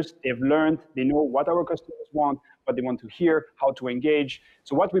years. They've learned, they know what our customers want, what they want to hear, how to engage.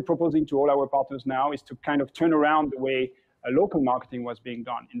 So what we're proposing to all our partners now is to kind of turn around the way local marketing was being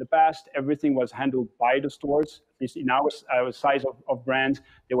done. In the past, everything was handled by the stores. At least in our size of brands,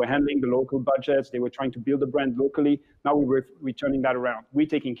 they were handling the local budgets. They were trying to build a brand locally. Now we're turning that around. We're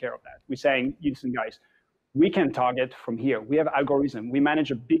taking care of that. We're saying, listen, guys, we can target from here. We have algorithm. We manage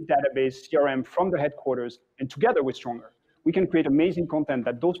a big database, CRM from the headquarters, and together we're stronger. We can create amazing content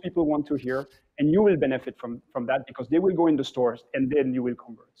that those people want to hear, and you will benefit from that, because they will go in the stores and then you will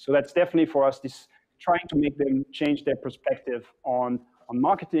convert. So that's definitely for us, this trying to make them change their perspective on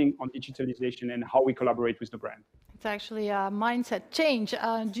marketing, on digitalization, and how we collaborate with the brand. It's actually a mindset change.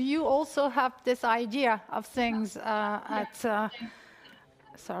 Do you also have this idea of things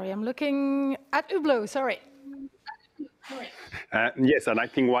sorry, I'm looking at Hublot, sorry. Yes, and I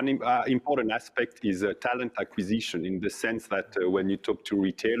think one important aspect is talent acquisition, in the sense that when you talk to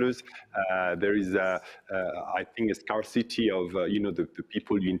retailers, there is, I think, a scarcity of the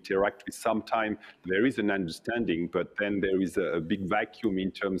people you interact with. Sometimes there is an understanding, but then there is a big vacuum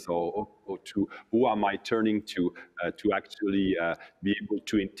in terms of to who am I turning to actually be able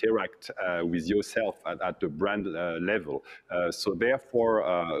to interact with yourself at the brand level. So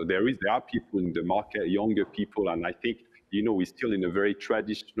therefore, there are people in the market, younger people, and I think we're still in a very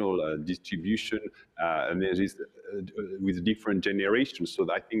traditional distribution, and there is with different generations. So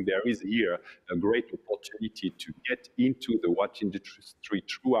I think there is here a great opportunity to get into the watch industry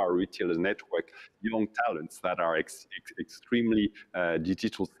through our retailers network, young talents that are extremely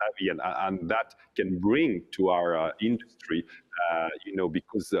digital savvy, and that can bring to our industry,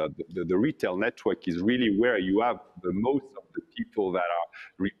 because the retail network is really where you have the most of the people that are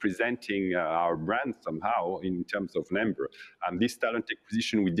representing our brand somehow in terms of number. And this talent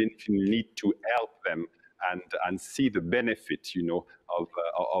acquisition, we definitely need to help them and see the benefit,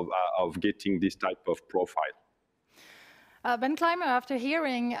 of getting this type of profile. Ben Clymer, after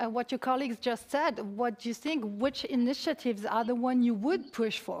hearing what your colleagues just said, what do you think? Which initiatives are the one you would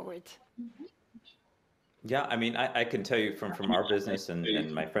push forward? Yeah, I mean, I can tell you from our business,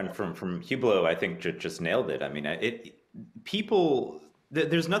 and my friend from Hublot, I think just nailed it. I mean,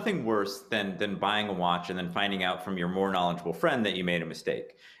 there's nothing worse than buying a watch and then finding out from your more knowledgeable friend that you made a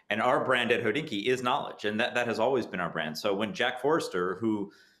mistake. And our brand at Hodinkee is knowledge, and that has always been our brand. So when Jack Forrester,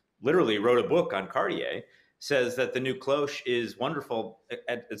 who literally wrote a book on Cartier, says that the new cloche is wonderful,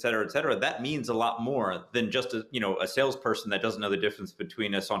 et cetera, that means a lot more than just a salesperson that doesn't know the difference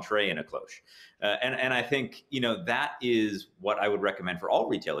between a centré and a cloche. And I think that is what I would recommend for all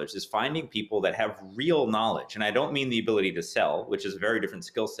retailers, is finding people that have real knowledge. And I don't mean the ability to sell, which is a very different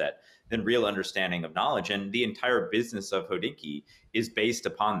skill set, than real understanding of knowledge. And the entire business of Hodinkee is based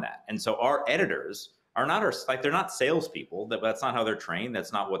upon that. And so our editors are not they're not salespeople. That's not how they're trained.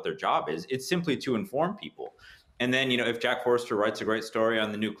 That's not what their job is. It's simply to inform people. And then, if Jack Forrester writes a great story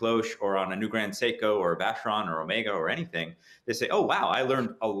on the new cloche or on a new Grand Seiko or a Vacheron or Omega or anything, they say, oh, wow, I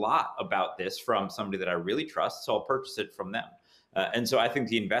learned a lot about this from somebody that I really trust, so I'll purchase it from them. And so I think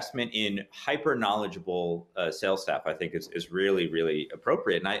the investment in hyper knowledgeable sales staff, I think is really, really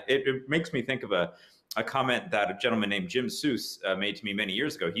appropriate. And it makes me think of a comment that a gentleman named Jim Seuss made to me many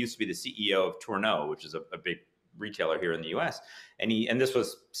years ago. He used to be the CEO of Tourneau, which is a big retailer here in the US. And this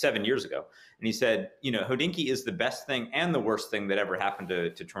was 7 years ago. And he said, Hodinkee is the best thing and the worst thing that ever happened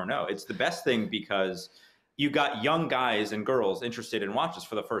to Tourneau. It's the best thing because you got young guys and girls interested in watches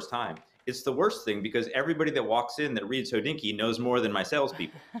for the first time. It's the worst thing because everybody that walks in that reads Hodinkee knows more than my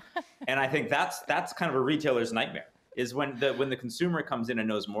salespeople. And I think that's kind of a retailer's nightmare, is when the consumer comes in and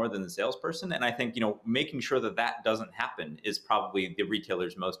knows more than the salesperson. And I think, making sure that doesn't happen is probably the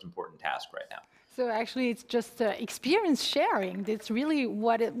retailer's most important task right now. So actually, it's just experience sharing. That's really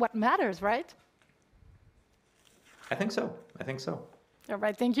what matters, right? I think so. All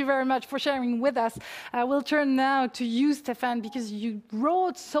right, thank you very much for sharing with us. We'll turn now to you, Stéphane, because you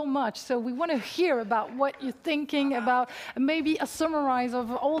wrote so much. So we want to hear about what you're thinking about, maybe a summarize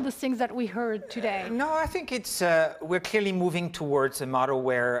of all the things that we heard today. No, I think it's we're clearly moving towards a model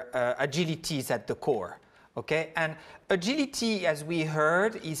where agility is at the core. Okay, and agility, as we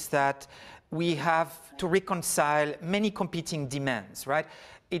heard, is that we have to reconcile many competing demands, right?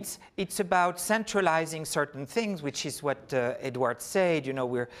 It's about centralizing certain things, which is what Edouard said.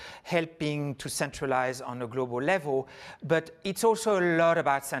 We're helping to centralize on a global level, but it's also a lot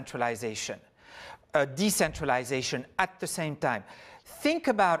about centralization, decentralization at the same time. Think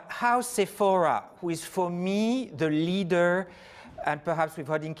about how Sephora, who is for me the leader, and perhaps with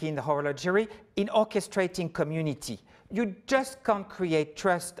Hodinkee in the horologery, in orchestrating community. You just can't create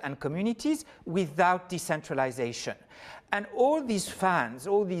trust and communities without decentralization. And all these fans,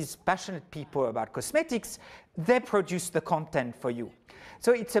 all these passionate people about cosmetics, they produce the content for you.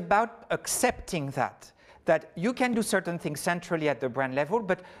 So it's about accepting that you can do certain things centrally at the brand level,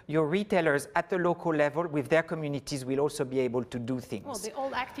 but your retailers at the local level with their communities will also be able to do things. Well, they're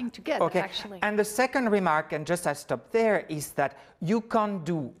all acting together, actually. And the second remark, and just I stop there, is that you can't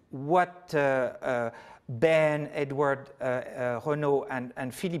do what Ben, Edouard, Renaud,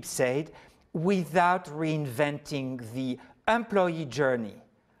 and Philippe said without reinventing the employee journey.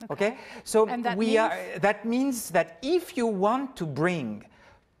 Okay? So that means that if you want to bring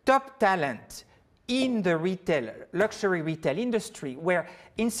top talent in the luxury retail industry, where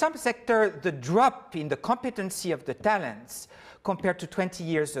in some sector the drop in the competency of the talents compared to 20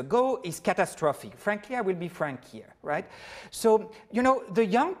 years ago is catastrophic. Frankly, I will be frank here, right? So, the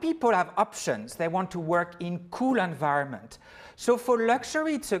young people have options. They want to work in cool environment. So for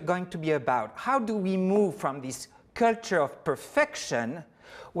luxury, it's going to be about how do we move from this culture of perfection,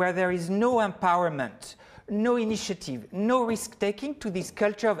 where there is no empowerment, no initiative, no risk-taking, to this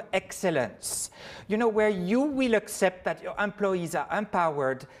culture of excellence, where you will accept that your employees are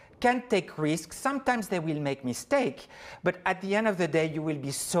empowered, can take risks. Sometimes they will make mistakes, but at the end of the day, you will be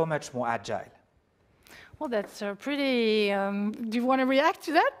so much more agile. Well, that's pretty. Do you want to react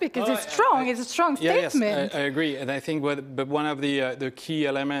to that? Because it's strong. It's a strong statement. Yes, I agree, and I think but one of the key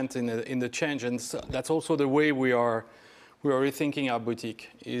elements in the change, and that's also the way we are rethinking our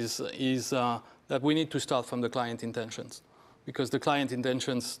boutique, is that we need to start from the client intentions, because the client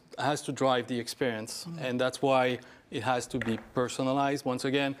intentions has to drive the experience, and that's why it has to be personalized. Once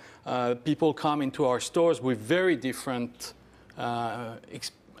again, people come into our stores with very different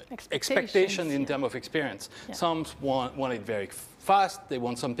expectations in terms of experience. Yeah. Some want it very fast. They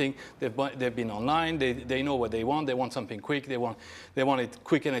want something. They've been online. They know what they want. They want something quick. They want it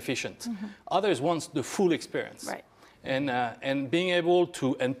quick and efficient. Others want the full experience. Right. And being able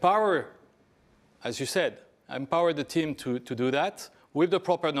to empower, as you said, empower the team to do that with the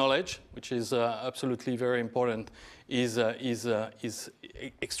proper knowledge, which is absolutely very important, is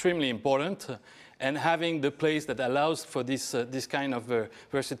extremely important. And having the place that allows for this kind of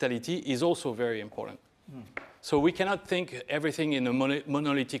versatility is also very important. So we cannot think everything in a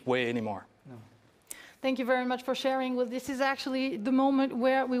monolithic way anymore. Thank you very much for sharing. Well, this is actually the moment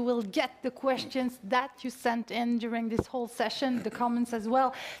where we will get the questions that you sent in during this whole session, the comments as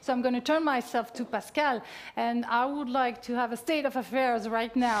well. So I'm going to turn myself to Pascal, and I would like to have a state of affairs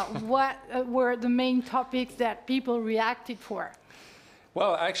right now. What were the main topics that people reacted for?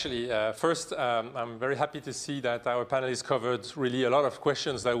 Well, actually, first, I'm very happy to see that our panelists covered really a lot of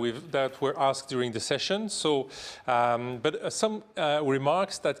questions that were asked during the session. So, but some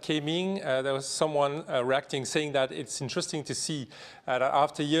remarks that came in, there was someone reacting saying that it's interesting to see that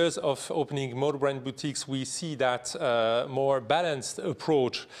after years of opening monobrand boutiques, we see that more balanced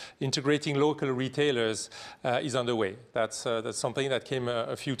approach, integrating local retailers, is underway. That's something that came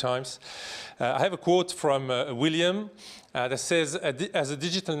a few times. I have a quote from William. That says, as a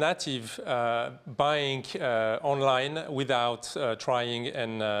digital native, buying online without trying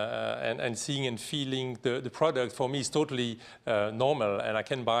and seeing and feeling the product, for me, is totally normal. And I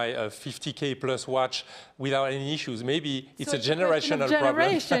can buy a 50K plus watch without any issues. Maybe it's a generational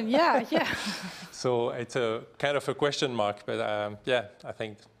problem. Yeah. So it's a kind of a question mark. But yeah, I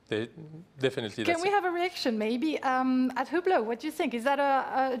think definitely Can we have a reaction maybe at Hublot? What do you think? Is that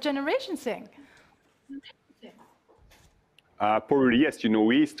a generation thing? Probably yes.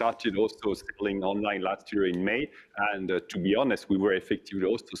 We started also selling online last year in May, and to be honest, we were effectively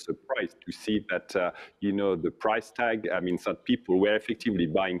also surprised to see that the price tag. I mean, some people were effectively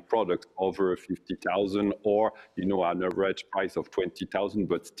buying products over 50,000 or an average price of 20,000,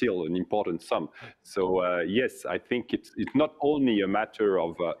 but still an important sum. So yes, I think it's not only a matter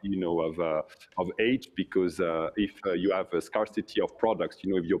of of age, because if you have a scarcity of products,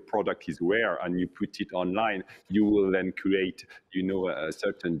 if your product is rare and you put it online, you will then create a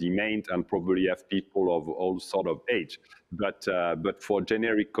certain demand and probably have people of all sort of age. But for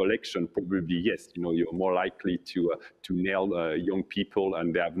generic collection, probably yes, you're more likely to nail young people,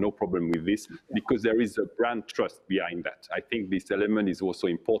 and they have no problem with this because there is a brand trust behind that. I think this element is also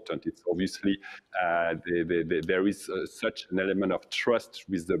important. It's obviously there is such an element of trust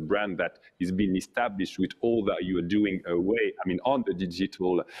with the brand that is being established with all that you are doing away. I mean, on the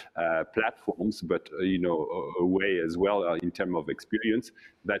digital platforms, but away as well in terms of experience.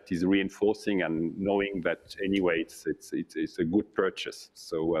 That is reinforcing and knowing that anyway it's a good purchase.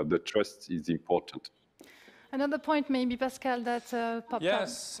 So the trust is important. Another point, maybe Pascal, that popped up.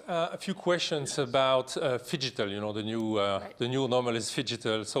 Yes, a few questions about phygital. The new normal is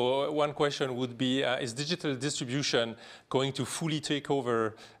phygital. So one question would be: is digital distribution going to fully take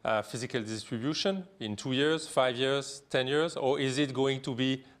over physical distribution in 2 years, 5 years, 10 years, or is it going to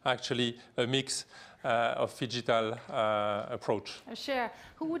be actually a mix of phygital approach? Share.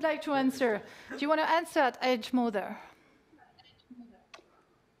 Who would like to answer? Do you want to answer at Edge Moser?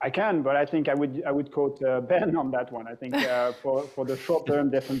 I can, but I think I would quote Ben on that one. I think for the short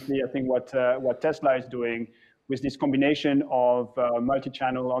term, definitely, I think what Tesla is doing with this combination of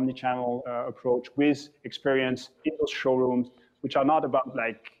multi-channel, omni-channel approach with experience in those showrooms, which are not about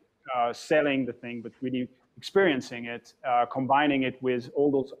selling the thing, but really experiencing it, combining it with all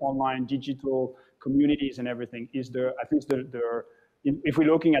those online digital communities and everything if we're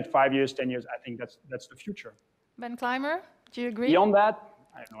looking at 5 years, 10 years, I think that's the future. Ben Clymer, do you agree? Beyond that,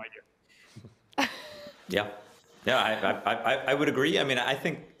 I have no idea. I would agree. I mean, I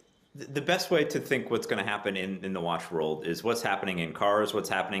think the best way to think what's going to happen in the watch world is what's happening in cars, what's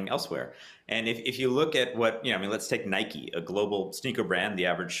happening elsewhere. And if you look at what, let's take Nike, a global sneaker brand, the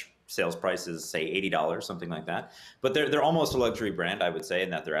average sales price is, say, $80, something like that. But they're almost a luxury brand, I would say,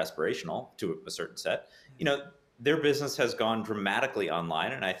 in that they're aspirational to a certain set. Their business has gone dramatically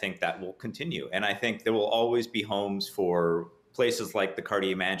online, and I think that will continue. And I think there will always be homes for places like the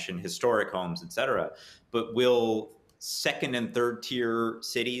Cartier Mansion, historic homes, et cetera. But will second and third tier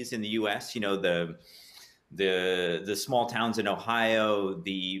cities in the US, the small towns in Ohio,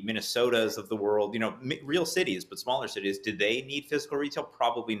 the Minnesotas of the world, real cities, but smaller cities, do they need physical retail?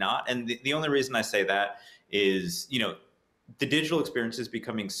 Probably not. And the only reason I say that is, the digital experience is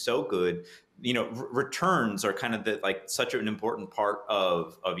becoming so good. Returns are kind of such an important part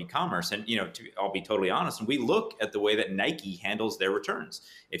of e-commerce. And, I'll be totally honest, and we look at the way that Nike handles their returns.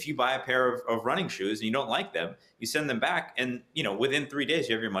 If you buy a pair of running shoes and you don't like them, you send them back, and, within 3 days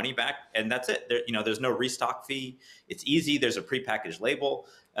you have your money back, and that's it. There's no restock fee. It's easy. There's a prepackaged label.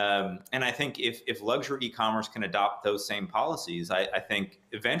 And I think if luxury e-commerce can adopt those same policies, I think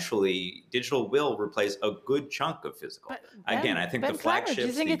eventually digital will replace a good chunk of physical. Again, I think the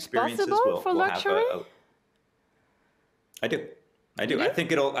flagships, the experiences will luxury? have I do. Really? I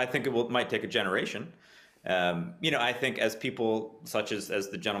think it might take a generation. I think as people such as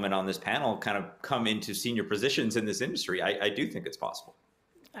the gentleman on this panel kind of come into senior positions in this industry, I do think it's possible.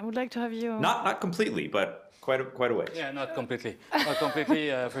 I would like to have you. Not completely, but quite a way. Yeah, not completely. Not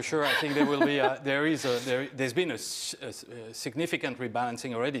completely, for sure. I think there will be, there's been a significant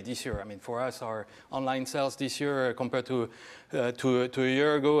rebalancing already this year. I mean, for us, our online sales this year compared to a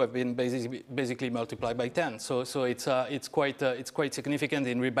year ago have been basically multiplied by 10. So it's quite significant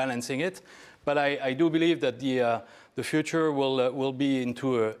in rebalancing it. But I do believe that the future will be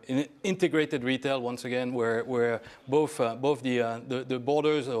into an integrated retail once again, where both the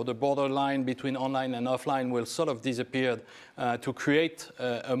borders or the borderline between online and offline will sort of disappear to create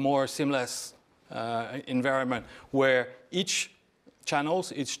a more seamless environment where each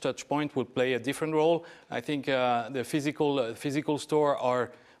channels, each touch point will play a different role. I think the physical store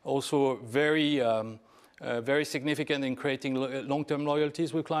are also very significant in creating long-term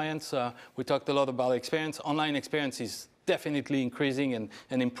loyalties with clients. We talked a lot about experience. Online experience is definitely increasing and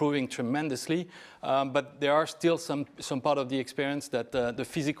improving tremendously. But there are still some part of the experience that the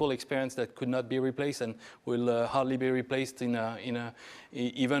physical experience that could not be replaced and will hardly be replaced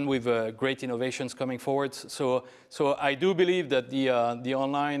even with great innovations coming forward. So I do believe that the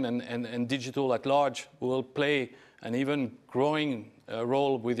online and digital at large will play an even growing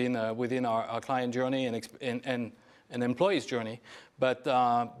role within our client journey and employees' journey, but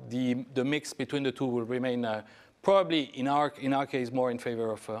the mix between the two will remain probably in our case more in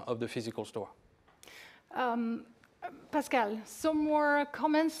favor of the physical store. Pascal, some more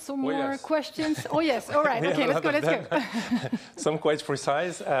comments, some more questions? Oh yes, all right, okay, let's go. Some quite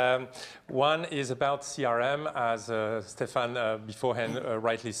precise. One is about CRM, as Stéphane beforehand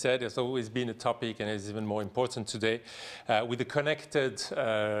rightly said. It's always been a topic and is even more important today. With the connected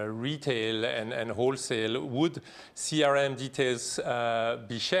retail and wholesale, would CRM details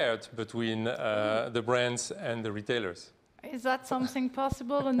be shared between the brands and the retailers? Is that something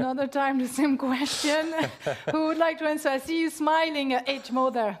possible? Another time, the same question. Who would like to answer? I see you smiling,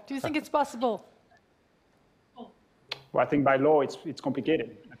 Moser. Do you think it's possible? Well, I think by law, it's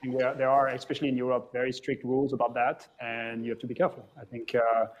complicated. I think there are, especially in Europe, very strict rules about that, and you have to be careful. I think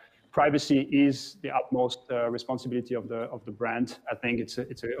privacy is the utmost responsibility of the brand. I think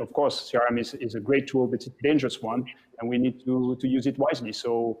of course, CRM is a great tool, but it's a dangerous one, and we need to use it wisely.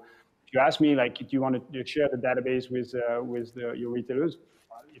 So if you ask me, like, do you want to share the database with your retailers?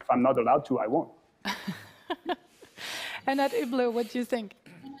 If I'm not allowed to, I won't. And at Hublot, what do you think?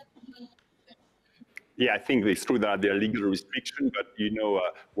 Yeah, I think it's true that there are legal restrictions, but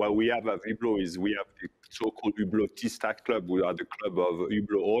what we have at Hublot is we have the so-called Hublot T-Stack Club. We are the club of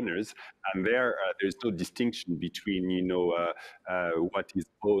Hublot owners, and there's no distinction between what is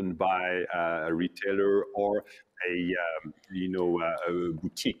owned by a retailer or a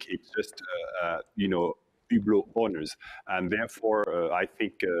boutique. It's just Hublot owners, and therefore I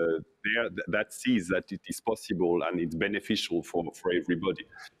think that sees that it is possible and it's beneficial for everybody.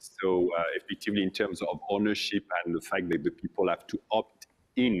 So effectively, in terms of ownership and the fact that the people have to opt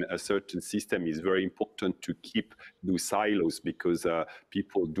in a certain system is very important to keep those silos, because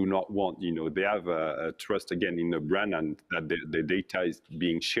people do not want, they have a trust again in the brand and that the data is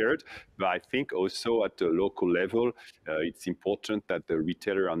being shared. But I think also at the local level, it's important that the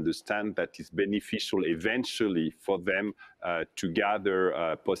retailer understand that it's beneficial eventually for them to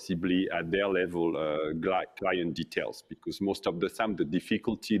gather possibly at their level client details, because most of the time the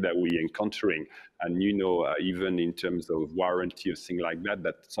difficulty that we're encountering, and even in terms of warranty or things like that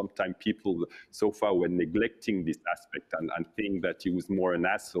sometimes people so far were neglecting this aspect and think that it was more an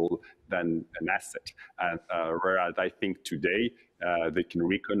hassle than an asset. And whereas I think today they can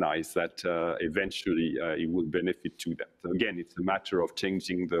recognize that eventually it will benefit to them. So again, it's a matter of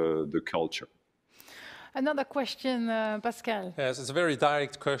changing the culture. Another question, Pascal. Yes, it's a very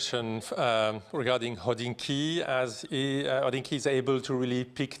direct question regarding Hodinkee, as Hodinkee is able to really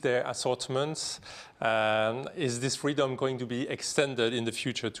pick their assortments. Is this freedom going to be extended in the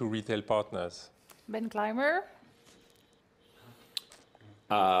future to retail partners? Ben Clymer?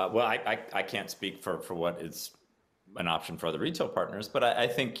 Well, I can't speak for what is an option for other retail partners, but I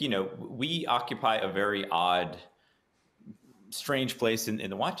think, we occupy a very odd, strange place in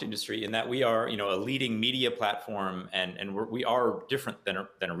the watch industry, in that we are, a leading media platform, and we are different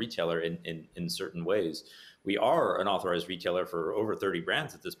than a retailer in certain ways. We are an authorized retailer for over 30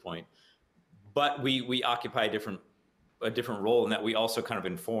 brands at this point, but we occupy a different role in that we also kind of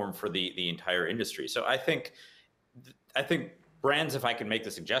inform for the entire industry. So I think brands, if I can make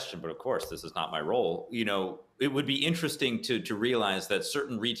the suggestion, but of course this is not my role, it would be interesting to realize that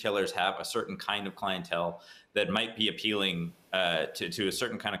certain retailers have a certain kind of clientele that might be appealing to a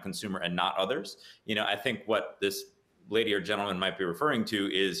certain kind of consumer and not others. I think what this lady or gentleman might be referring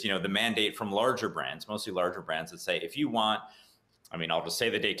to is, the mandate from larger brands, mostly larger brands, that say, if you want I mean, I'll just say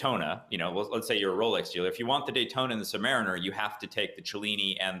the Daytona, you know, let's say you're a Rolex dealer. If you want the Daytona and the Submariner, you have to take the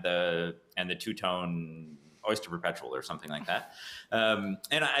Cellini and the two-tone Oyster Perpetual or something like that. And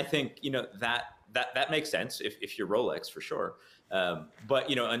I think, you know, that makes sense if you're Rolex for sure. But,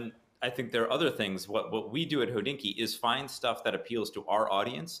 you know, and I think there are other things. What we do at Hodinkee is find stuff that appeals to our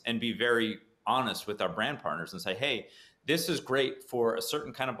audience and be very honest with our brand partners and say, hey, this is great for a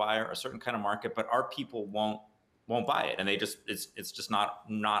certain kind of buyer, a certain kind of market, but our people won't buy it, and they just it's just not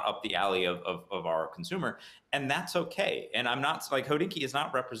up the alley of our consumer, and that's okay. And I'm not like, Hodinkee is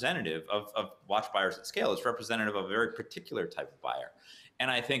not representative of watch buyers at scale. It's representative of a very particular type of buyer,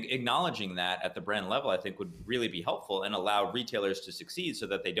 and I think acknowledging that at the brand level, I think would really be helpful and allow retailers to succeed, so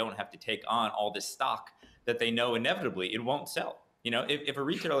that they don't have to take on all this stock that they know inevitably it won't sell. You know, if a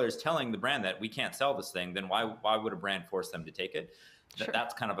retailer is telling the brand that we can't sell this thing, then why would a brand force them to take it? Sure.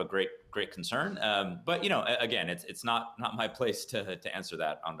 That's kind of a great concern. But, you know, again, it's not my place to answer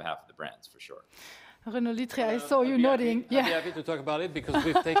that on behalf of the brands, for sure. Renaud, Litré, I saw you nodding. I'd be happy to talk about it, because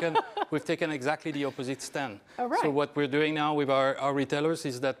we've taken exactly the opposite stand. All right. So what we're doing now with our retailers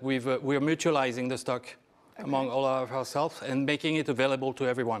is that we're mutualizing the stock among all of ourselves and making it available to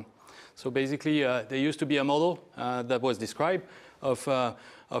everyone. So basically, there used to be a model that was described of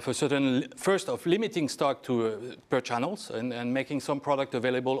a certain, first of limiting stock to per channels and making some product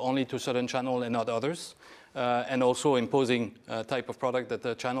available only to certain channel and not others, and also imposing a type of product that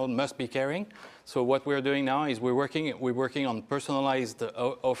the channel must be carrying. So what we're doing now is we're working on personalized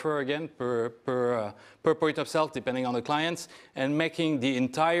offer again per point of sale, depending on the clients, and making the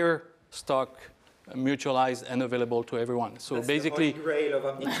entire stock mutualized and available to everyone. So that's basically, the grail of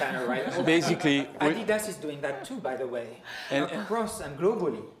omnichannel, right? Basically, Adidas is doing that too, by the way, across and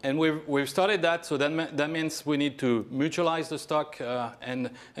globally. And we've started that. So that means we need to mutualize the stock and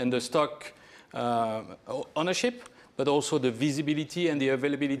the stock ownership, but also the visibility and the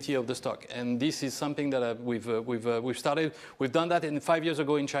availability of the stock. And this is something that we've started. We've done that 5 years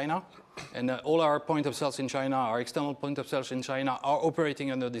ago in China, and all our point of sales in China, our external point of sales in China, are operating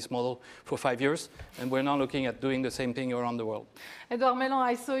under this model for 5 years, and we're now looking at doing the same thing around the world. Edouard,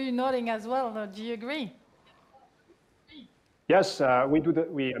 Mélanie, I saw you nodding as well. Do you agree? Yes, we do that.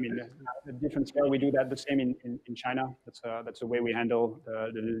 I mean, at a different scale, we do that the same in China. That's the way we handle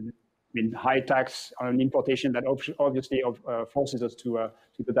the high tax on importation that obviously forces us to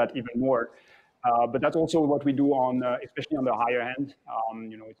do that even more. But that's also what we do on, especially on the higher end.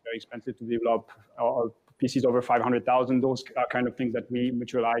 You know, it's very expensive to develop PCs over 500,000. Those are kind of things that we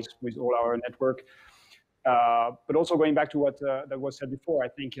mutualize with all our network. But also going back to what that was said before, I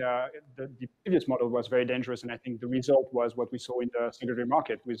think the previous model was very dangerous, and I think the result was what we saw in the secondary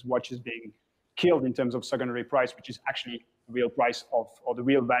market, with watches being killed in terms of secondary price, which is actually the real price of, or the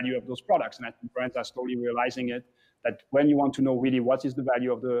real value of those products. And I think brands are slowly realizing it, that when you want to know really what is the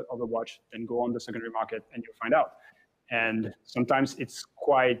value of the watch, then go on the secondary market and you'll find out. And sometimes it's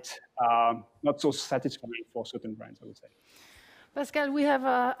quite not so satisfying for certain brands, I would say. Pascal, we have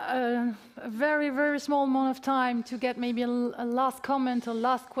a very, very small amount of time to get maybe a last comment or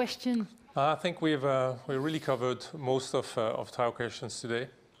last question. I think we really covered most of our questions today.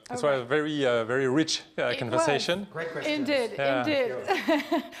 It's a very rich conversation. Great question. Indeed, indeed.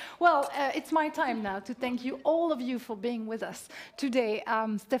 Well, it's my time now to thank you, all of you, for being with us today.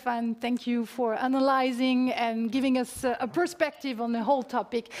 Stéphane, thank you for analyzing and giving us a perspective on the whole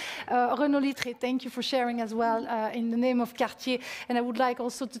topic. Renaud, Litré, thank you for sharing as well in the name of Cartier. And I would like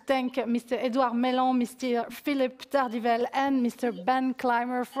also to thank Mr. Edouard Meylan, Mr. Philippe Tardivel, and Mr. Ben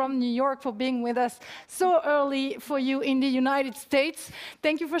Clymer from New York for being with us so early for you in the United States.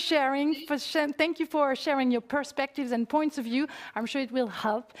 Thank you for sharing. Thank you for sharing your perspectives and points of view. I'm sure it will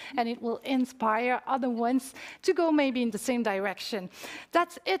help and it will inspire other ones to go maybe in the same direction.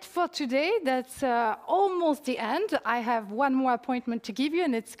 That's it for today. That's almost the end. I have one more appointment to give you,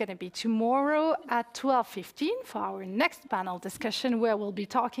 and it's going to be tomorrow at 12:15 for our next panel discussion, where we'll be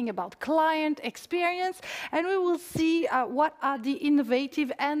talking about client experience, and we will see what are the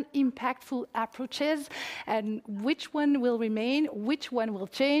innovative and impactful approaches and which one will remain, which one will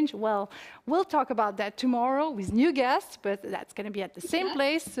change. Well, we'll talk about that tomorrow with new guests, but that's going to be at the same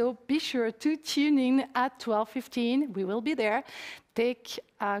place, so be sure to tune in at 12:15. We will be there. Take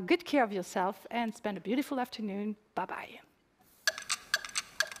good care of yourself and spend a beautiful afternoon. Bye-bye.